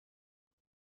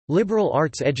Liberal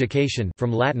arts education,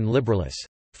 from Latin liberalis,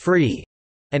 free,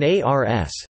 and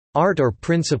ars, art or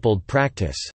principled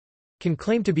practice, can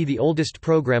claim to be the oldest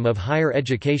program of higher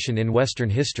education in Western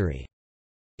history.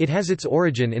 It has its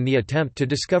origin in the attempt to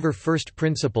discover first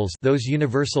principles, those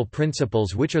universal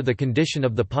principles which are the condition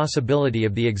of the possibility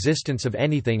of the existence of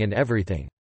anything and everything.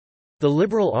 The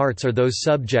liberal arts are those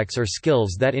subjects or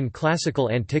skills that in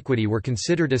classical antiquity were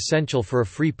considered essential for a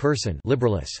free person,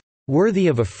 liberalis, worthy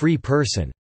of a free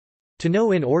person, to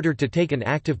know in order to take an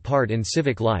active part in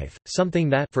civic life, something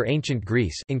that for ancient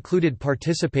Greece included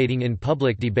participating in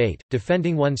public debate,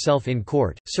 defending oneself in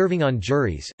court, serving on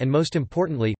juries, and most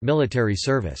importantly, military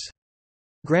service.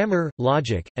 Grammar,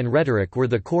 logic, and rhetoric were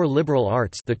the core liberal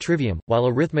arts, the trivium, while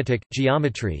arithmetic,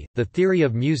 geometry, the theory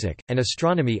of music, and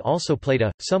astronomy also played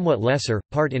a, somewhat lesser,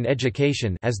 part in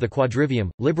education as the quadrivium.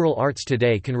 Liberal arts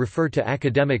today can refer to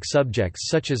academic subjects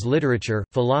such as literature,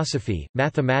 philosophy,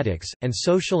 mathematics, and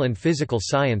social and physical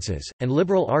sciences, and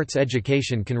liberal arts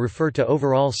education can refer to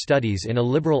overall studies in a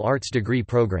liberal arts degree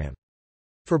program.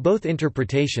 For both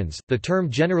interpretations, the term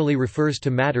generally refers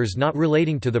to matters not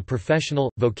relating to the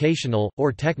professional, vocational,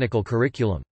 or technical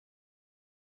curriculum.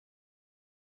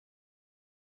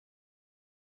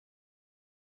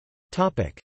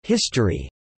 History.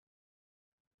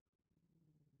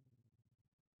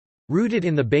 Rooted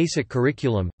in the basic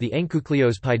curriculum, the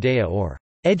enkouklios paideia or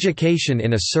education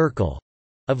in a circle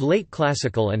of late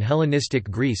classical and Hellenistic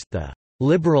Greece, the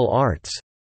liberal arts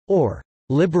or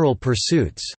liberal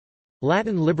pursuits,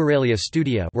 Latin liberalia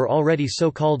studia, were already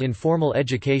so called informal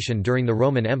education during the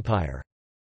Roman Empire.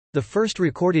 The first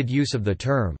recorded use of the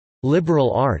term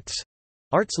liberal arts,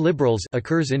 arts liberals,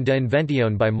 occurs in De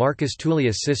Inventione by Marcus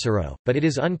Tullius Cicero, but it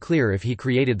is unclear if he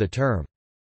created the term.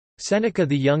 Seneca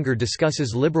the Younger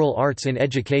discusses liberal arts in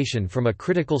education from a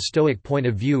critical Stoic point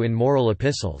of view in Moral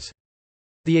Epistles.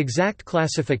 The exact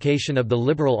classification of the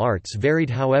liberal arts varied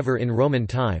however in Roman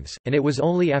times, and it was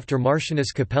only after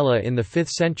Marcianus Capella in the 5th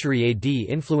century AD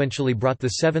influentially brought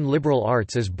the 7 liberal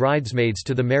arts as bridesmaids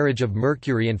to the marriage of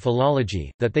Mercury and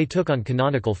philology, that they took on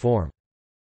canonical form.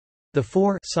 The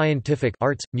 4 scientific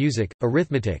arts, music,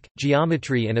 arithmetic,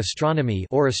 geometry and astronomy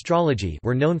or astrology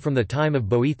were known from the time of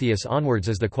Boethius onwards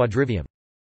as the quadrivium.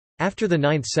 After the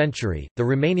 9th century, the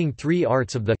remaining 3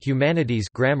 arts of the humanities,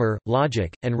 grammar,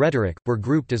 logic, and rhetoric, were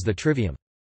grouped as the trivium.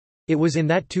 It was in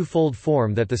that twofold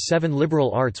form that the 7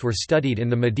 liberal arts were studied in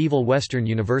the medieval Western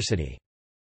university.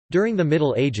 During the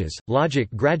Middle Ages, logic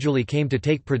gradually came to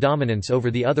take predominance over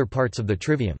the other parts of the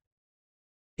trivium.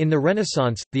 In the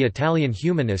Renaissance, the Italian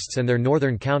humanists and their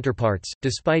northern counterparts,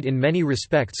 despite in many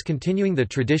respects continuing the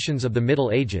traditions of the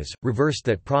Middle Ages, reversed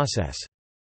that process.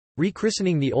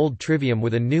 Rechristening the old trivium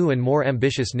with a new and more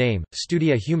ambitious name,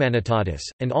 Studia Humanitatis,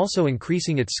 and also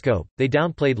increasing its scope, they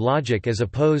downplayed logic as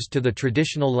opposed to the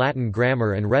traditional Latin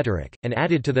grammar and rhetoric, and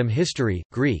added to them history,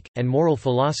 Greek, and moral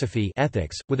philosophy,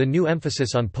 ethics, with a new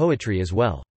emphasis on poetry as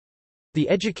well. The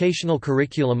educational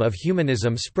curriculum of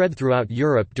humanism spread throughout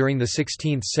Europe during the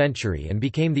 16th century and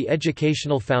became the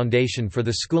educational foundation for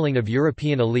the schooling of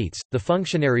European elites, the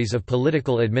functionaries of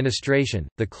political administration,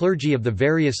 the clergy of the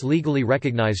various legally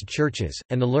recognized churches,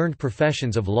 and the learned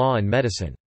professions of law and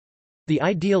medicine. The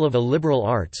ideal of a liberal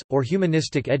arts, or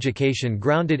humanistic education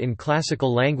grounded in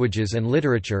classical languages and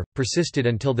literature, persisted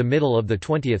until the middle of the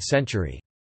 20th century.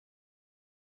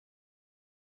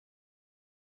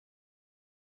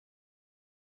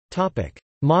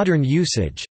 Modern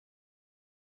usage.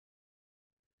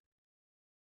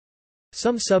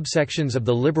 Some subsections of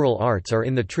the liberal arts are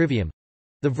in the trivium,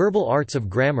 the verbal arts of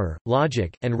grammar,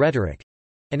 logic, and rhetoric,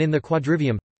 and in the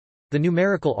quadrivium, the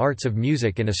numerical arts of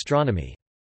music and astronomy.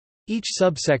 Each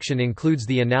subsection includes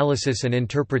the analysis and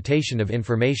interpretation of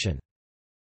information.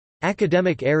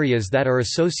 Academic areas that are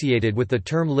associated with the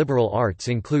term liberal arts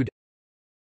include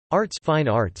arts, fine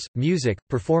arts, music,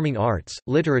 performing arts,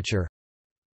 literature,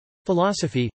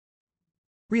 philosophy,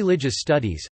 religious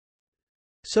studies,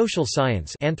 social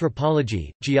science,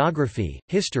 anthropology, geography,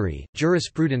 history,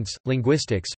 jurisprudence,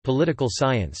 linguistics, political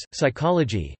science,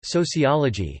 psychology,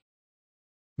 sociology,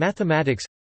 mathematics,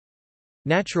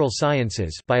 natural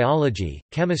sciences, biology,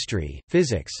 chemistry,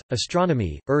 physics,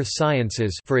 astronomy, earth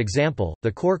sciences. For example,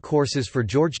 the core courses for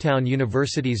Georgetown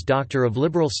University's Doctor of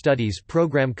Liberal Studies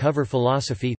program cover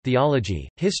philosophy, theology,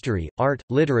 history, art,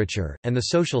 literature, and the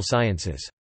social sciences.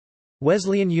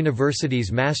 Wesleyan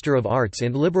University's Master of Arts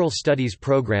in Liberal Studies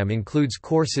program includes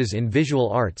courses in visual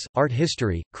arts, art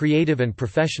history, creative and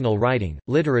professional writing,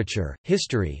 literature,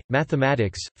 history,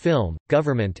 mathematics, film,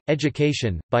 government,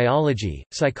 education, biology,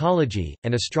 psychology,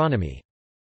 and astronomy.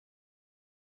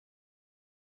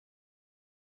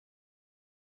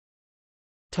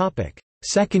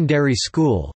 Secondary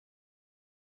school.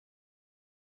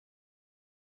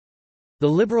 The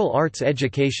liberal arts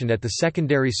education at the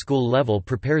secondary school level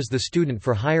prepares the student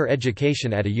for higher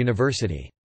education at a university.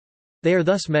 They are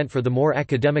thus meant for the more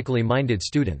academically minded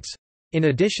students. In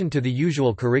addition to the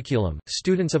usual curriculum,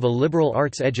 students of a liberal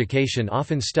arts education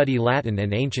often study Latin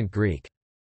and Ancient Greek.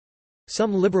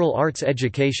 Some liberal arts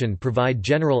education provide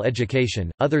general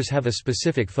education, others have a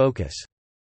specific focus.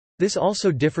 This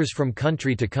also differs from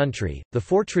country to country. The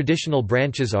four traditional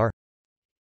branches are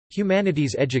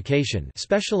humanities education,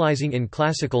 specializing in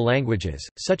classical languages,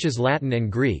 such as Latin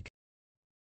and Greek.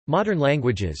 Modern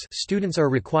languages, students are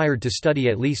required to study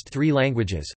at least 3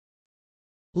 languages.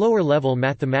 Lower-level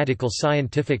mathematical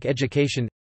scientific education.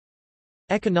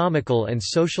 Economical and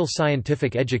social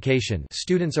scientific education,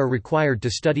 students are required to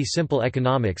study simple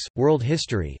economics, world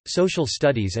history, social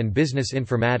studies and business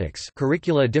informatics.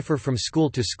 Curricula differ from school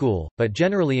to school, but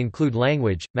generally include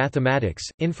language, mathematics,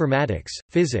 informatics,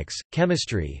 physics,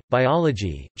 chemistry,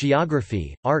 biology,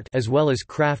 geography, art as well as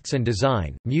crafts and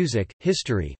design, music,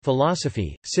 history,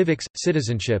 philosophy, civics,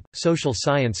 citizenship, social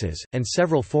sciences, and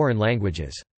several foreign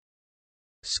languages.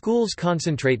 Schools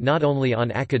concentrate not only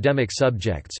on academic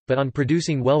subjects, but on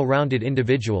producing well-rounded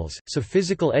individuals, so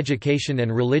physical education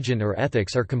and religion or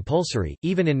ethics are compulsory,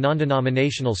 even in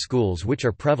non-denominational schools which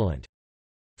are prevalent.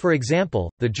 For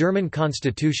example, the German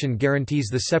constitution guarantees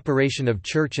the separation of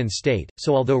church and state,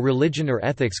 so although religion or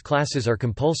ethics classes are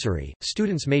compulsory,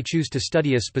 students may choose to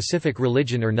study a specific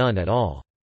religion or none at all.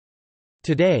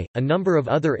 Today, a number of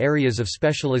other areas of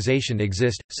specialization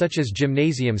exist, such as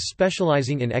gymnasiums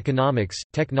specializing in economics,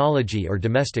 technology or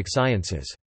domestic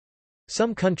sciences.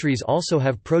 Some countries also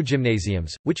have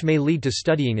progymnasiums, which may lead to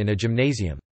studying in a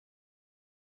gymnasium.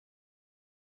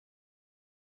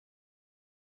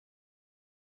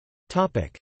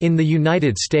 In the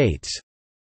United States.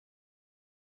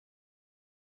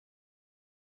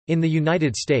 In the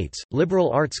United States,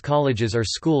 liberal arts colleges are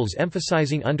schools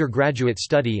emphasizing undergraduate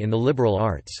study in the liberal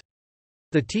arts.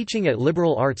 The teaching at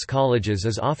liberal arts colleges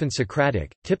is often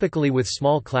Socratic, typically with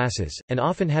small classes, and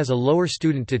often has a lower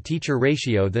student-to-teacher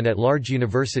ratio than at large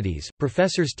universities.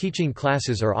 Professors teaching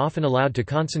classes are often allowed to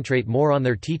concentrate more on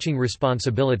their teaching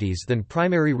responsibilities than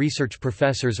primary research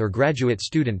professors or graduate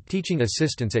student teaching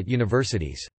assistants at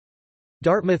universities.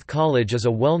 Dartmouth College is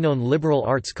a well-known liberal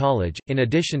arts college, in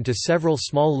addition to several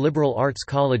small liberal arts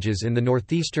colleges in the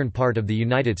northeastern part of the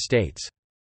United States.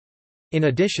 In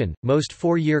addition, most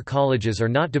four-year colleges are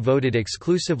not devoted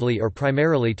exclusively or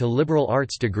primarily to liberal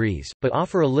arts degrees, but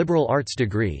offer a liberal arts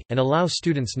degree, and allow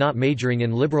students not majoring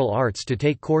in liberal arts to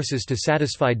take courses to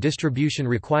satisfy distribution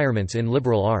requirements in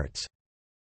liberal arts.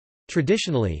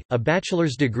 Traditionally, a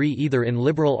bachelor's degree either in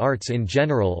liberal arts in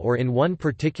general or in one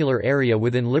particular area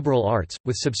within liberal arts,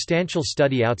 with substantial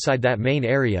study outside that main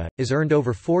area, is earned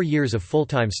over 4 years of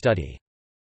full-time study.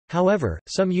 However,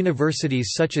 some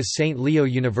universities such as St. Leo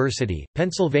University,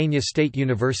 Pennsylvania State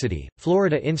University,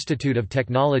 Florida Institute of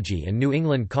Technology and New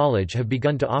England College have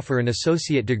begun to offer an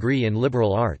associate degree in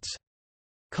liberal arts.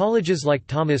 Colleges like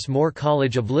Thomas More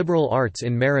College of Liberal Arts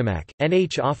in Merrimack,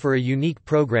 NH offer a unique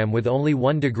program with only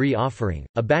one degree offering,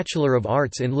 a Bachelor of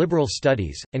Arts in Liberal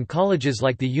Studies, and colleges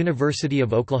like the University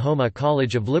of Oklahoma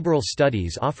College of Liberal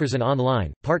Studies offers an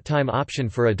online, part-time option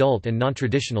for adult and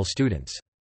non-traditional students.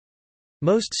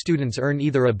 Most students earn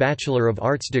either a Bachelor of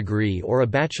Arts degree or a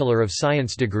Bachelor of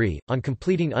Science degree. On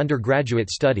completing undergraduate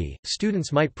study,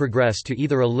 students might progress to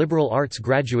either a liberal arts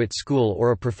graduate school or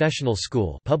a professional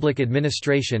school, public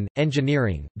administration,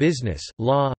 engineering, business,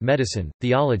 law, medicine,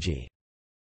 theology.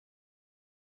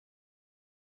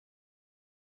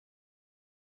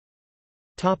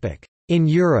 Topic: In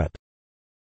Europe.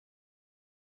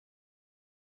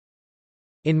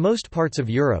 In most parts of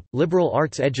Europe, liberal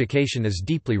arts education is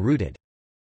deeply rooted.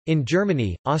 In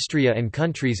Germany, Austria and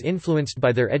countries influenced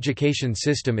by their education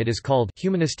system it is called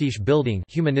humanistische Bildung,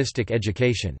 humanistic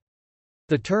education.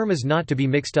 The term is not to be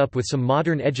mixed up with some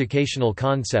modern educational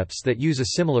concepts that use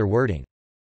a similar wording.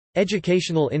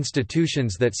 Educational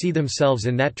institutions that see themselves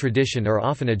in that tradition are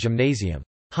often a gymnasium,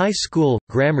 high school,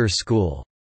 grammar school.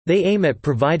 They aim at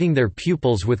providing their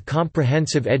pupils with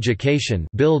comprehensive education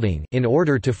building in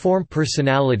order to form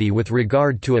personality with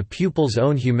regard to a pupil's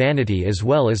own humanity as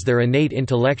well as their innate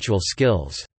intellectual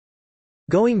skills.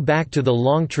 Going back to the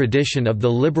long tradition of the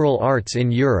liberal arts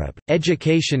in Europe,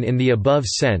 education in the above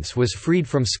sense was freed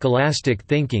from scholastic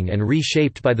thinking and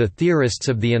reshaped by the theorists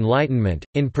of the Enlightenment,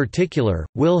 in particular,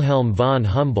 Wilhelm von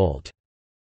Humboldt.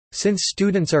 Since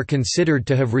students are considered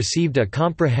to have received a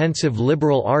comprehensive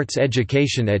liberal arts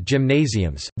education at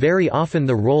gymnasiums, very often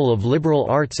the role of liberal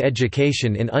arts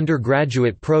education in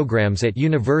undergraduate programs at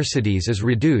universities is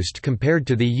reduced compared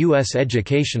to the U.S.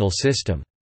 educational system.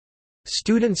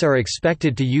 Students are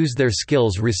expected to use their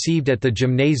skills received at the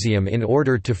gymnasium in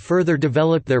order to further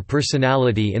develop their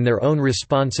personality in their own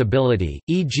responsibility,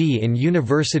 e.g. in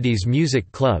universities'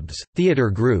 music clubs, theater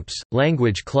groups,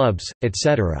 language clubs,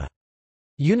 etc.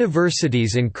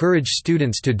 Universities encourage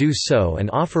students to do so and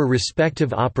offer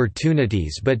respective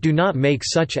opportunities but do not make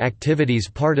such activities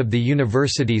part of the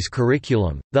university's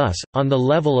curriculum. Thus, on the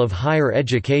level of higher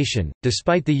education,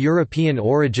 despite the European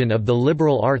origin of the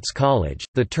liberal arts college,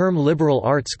 the term liberal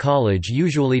arts college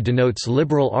usually denotes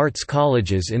liberal arts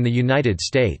colleges in the United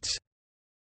States.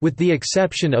 With the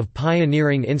exception of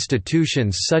pioneering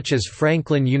institutions such as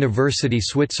Franklin University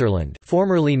Switzerland,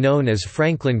 formerly known as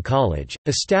Franklin College,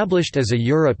 established as a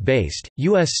Europe-based,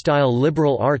 U.S.-style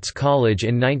liberal arts college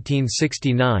in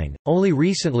 1969, only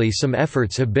recently some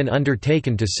efforts have been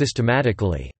undertaken to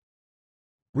systematically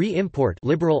re-import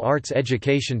liberal arts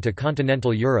education to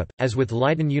continental Europe, as with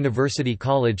Leiden University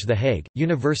College The Hague,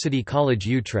 University College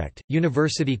Utrecht,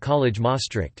 University College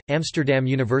Maastricht, Amsterdam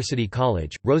University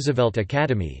College, Roosevelt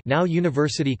Academy now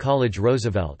University College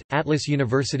Roosevelt, Atlas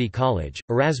University College,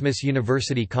 Erasmus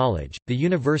University College, the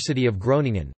University of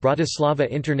Groningen, Bratislava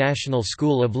International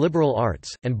School of Liberal Arts,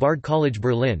 and Bard College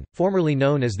Berlin, formerly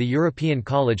known as the European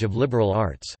College of Liberal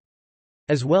Arts.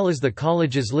 As well as the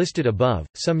colleges listed above,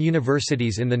 some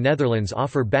universities in the Netherlands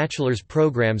offer bachelor's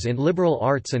programs in liberal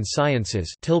arts and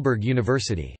sciences. Tilburg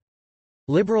University.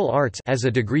 Liberal arts as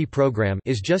a degree program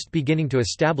is just beginning to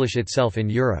establish itself in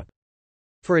Europe.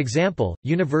 For example,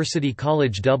 University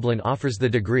College Dublin offers the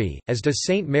degree, as does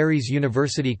St Mary's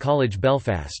University College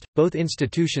Belfast, both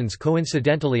institutions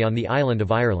coincidentally on the island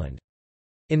of Ireland.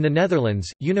 In the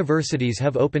Netherlands, universities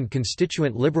have opened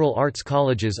constituent liberal arts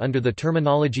colleges under the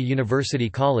terminology University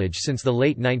College since the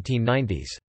late 1990s.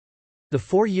 The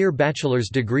four-year bachelor's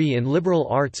degree in liberal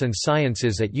arts and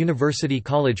sciences at University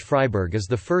College Freiburg is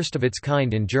the first of its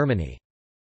kind in Germany.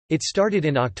 It started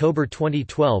in October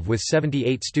 2012 with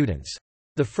 78 students.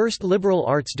 The first liberal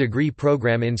arts degree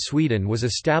program in Sweden was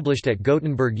established at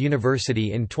Gothenburg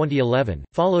University in 2011,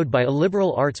 followed by a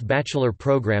liberal arts bachelor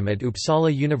program at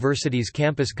Uppsala University's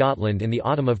campus Gotland in the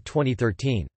autumn of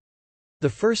 2013. The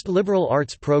first liberal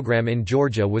arts program in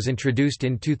Georgia was introduced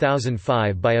in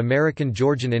 2005 by American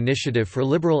Georgian Initiative for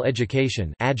Liberal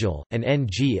Education (AGIL), an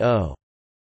NGO.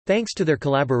 Thanks to their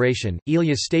collaboration,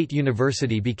 Ilia State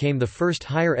University became the first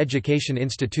higher education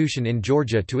institution in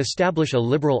Georgia to establish a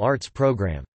liberal arts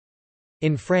program.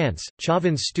 In France,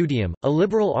 Chauvin Studium, a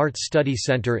liberal arts study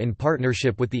center in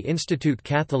partnership with the Institut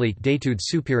Catholique d'études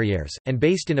supérieures, and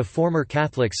based in a former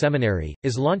Catholic seminary,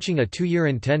 is launching a two-year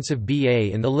intensive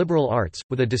BA in the liberal arts,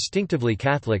 with a distinctively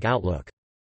Catholic outlook.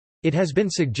 It has been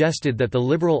suggested that the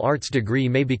liberal arts degree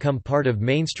may become part of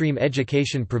mainstream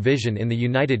education provision in the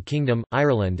United Kingdom,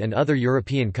 Ireland and other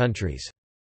European countries.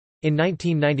 In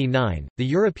 1999, the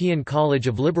European College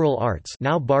of Liberal Arts,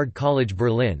 now Bard College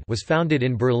Berlin, was founded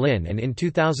in Berlin, and in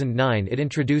 2009 it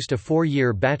introduced a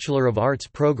four-year Bachelor of Arts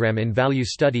program in Value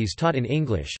Studies taught in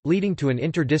English, leading to an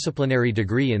interdisciplinary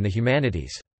degree in the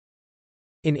humanities.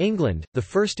 In England, the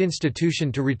first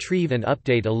institution to retrieve and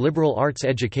update a liberal arts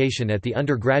education at the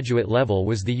undergraduate level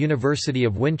was the University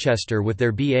of Winchester with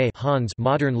their B.A. Hons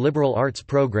Modern Liberal Arts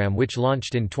program, which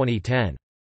launched in 2010.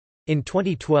 In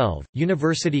 2012,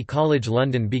 University College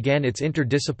London began its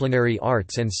interdisciplinary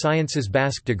arts and sciences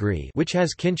Basque degree, which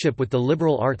has kinship with the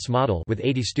liberal arts model, with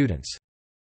 80 students.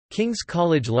 King's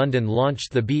College London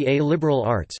launched the B.A. Liberal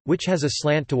Arts, which has a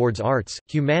slant towards arts,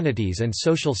 humanities and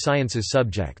social sciences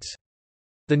subjects.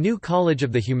 The new College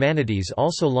of the Humanities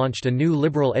also launched a new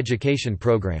liberal education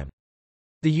program.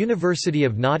 The University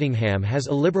of Nottingham has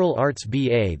a liberal arts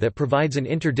BA that provides an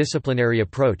interdisciplinary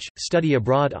approach, study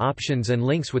abroad options and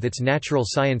links with its natural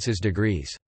sciences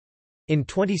degrees. In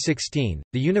 2016,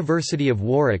 the University of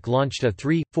Warwick launched a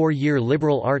 3-4-year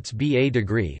liberal arts BA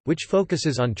degree, which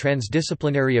focuses on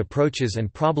transdisciplinary approaches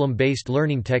and problem-based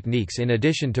learning techniques in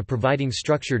addition to providing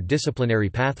structured disciplinary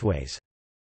pathways.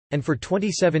 And for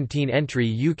 2017 entry,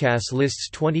 UCAS lists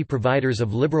 20 providers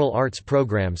of liberal arts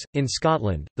programs. In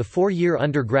Scotland, the four-year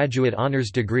undergraduate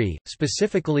honours degree,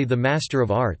 specifically the Master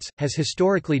of Arts, has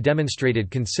historically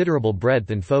demonstrated considerable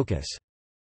breadth and focus.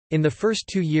 In the first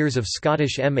 2 years of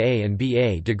Scottish MA and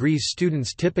BA degrees,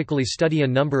 students typically study a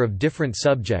number of different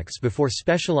subjects before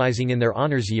specialising in their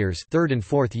honours years, third and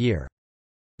fourth year.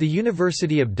 The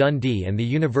University of Dundee and the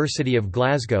University of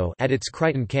Glasgow at its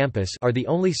Crichton campus are the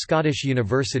only Scottish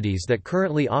universities that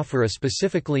currently offer a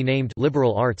specifically named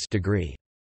liberal arts degree.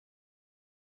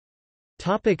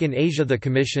 In Asia, the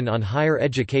Commission on Higher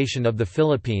Education of the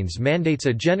Philippines mandates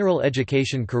a general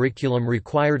education curriculum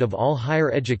required of all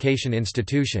higher education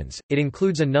institutions. It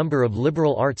includes a number of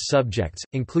liberal arts subjects,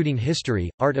 including history,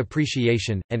 art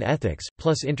appreciation, and ethics,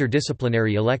 plus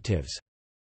interdisciplinary electives.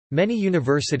 Many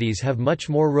universities have much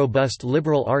more robust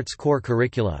liberal arts core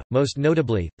curricula, most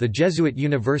notably, the Jesuit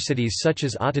universities such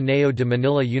as Ateneo de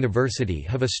Manila University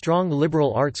have a strong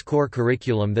liberal arts core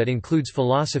curriculum that includes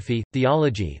philosophy,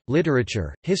 theology,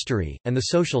 literature, history, and the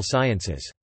social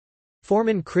sciences.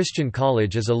 Forman Christian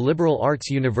College is a liberal arts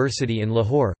university in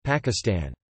Lahore,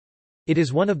 Pakistan. It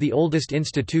is one of the oldest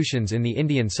institutions in the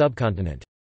Indian subcontinent.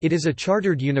 It is a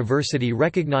chartered university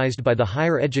recognized by the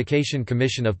Higher Education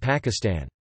Commission of Pakistan.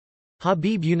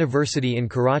 Habib University in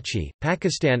Karachi,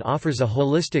 Pakistan offers a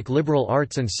holistic liberal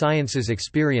arts and sciences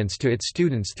experience to its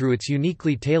students through its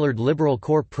uniquely tailored liberal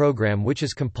core program, which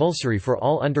is compulsory for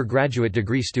all undergraduate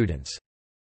degree students.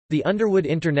 The Underwood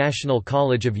International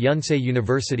College of Yonsei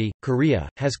University, Korea,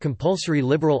 has compulsory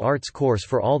liberal arts course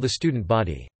for all the student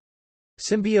body.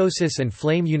 Symbiosis and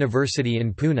Flame University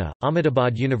in Pune,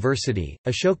 Ahmedabad University,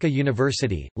 Ashoka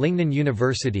University, Lingnan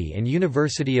University and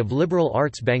University of Liberal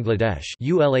Arts Bangladesh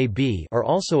 (ULAB) are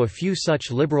also a few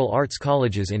such liberal arts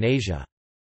colleges in Asia.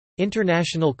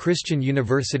 International Christian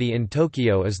University in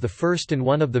Tokyo is the first and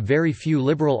one of the very few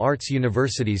liberal arts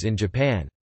universities in Japan.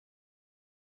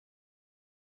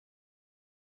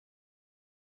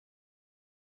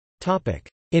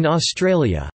 In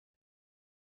Australia,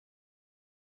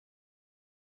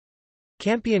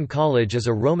 Campion College is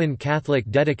a Roman Catholic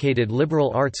dedicated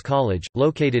liberal arts college,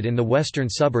 located in the western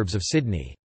suburbs of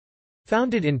Sydney.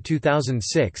 Founded in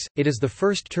 2006, it is the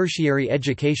first tertiary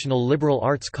educational liberal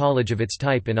arts college of its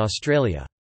type in Australia.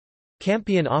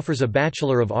 Campion offers a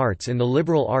Bachelor of Arts in the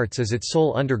Liberal Arts as its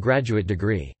sole undergraduate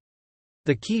degree.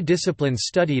 The key disciplines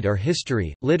studied are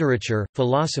history, literature,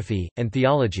 philosophy, and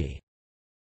theology.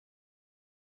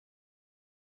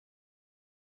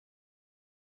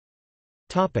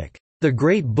 The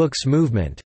Great Books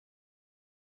movement.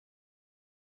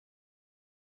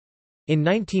 In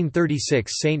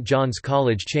 1936, St. John's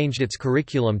College changed its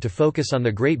curriculum to focus on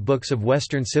the great books of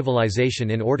Western civilization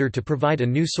in order to provide a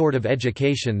new sort of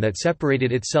education that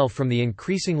separated itself from the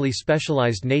increasingly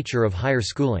specialized nature of higher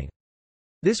schooling.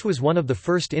 This was one of the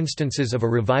first instances of a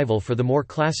revival for the more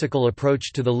classical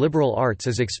approach to the liberal arts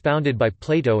as expounded by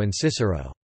Plato and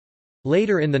Cicero.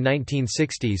 Later in the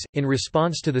 1960s, in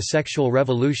response to the sexual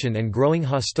revolution and growing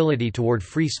hostility toward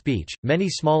free speech, many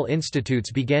small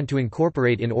institutes began to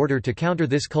incorporate in order to counter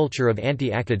this culture of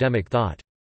anti-academic thought.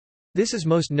 This is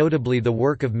most notably the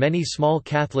work of many small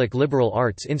Catholic liberal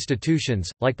arts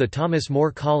institutions, like the Thomas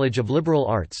More College of Liberal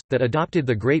Arts, that adopted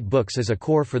the great books as a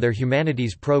core for their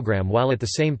humanities program while at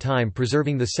the same time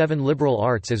preserving the 7 liberal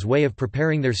arts as way of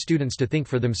preparing their students to think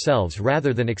for themselves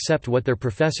rather than accept what their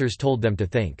professors told them to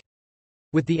think.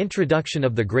 With the introduction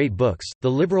of the great books,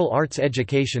 the liberal arts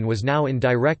education was now in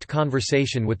direct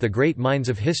conversation with the great minds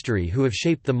of history who have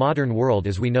shaped the modern world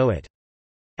as we know it.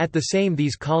 At the same,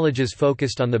 these colleges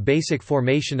focused on the basic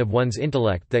formation of one's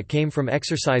intellect that came from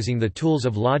exercising the tools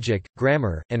of logic,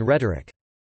 grammar, and rhetoric.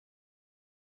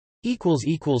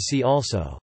 See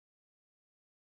also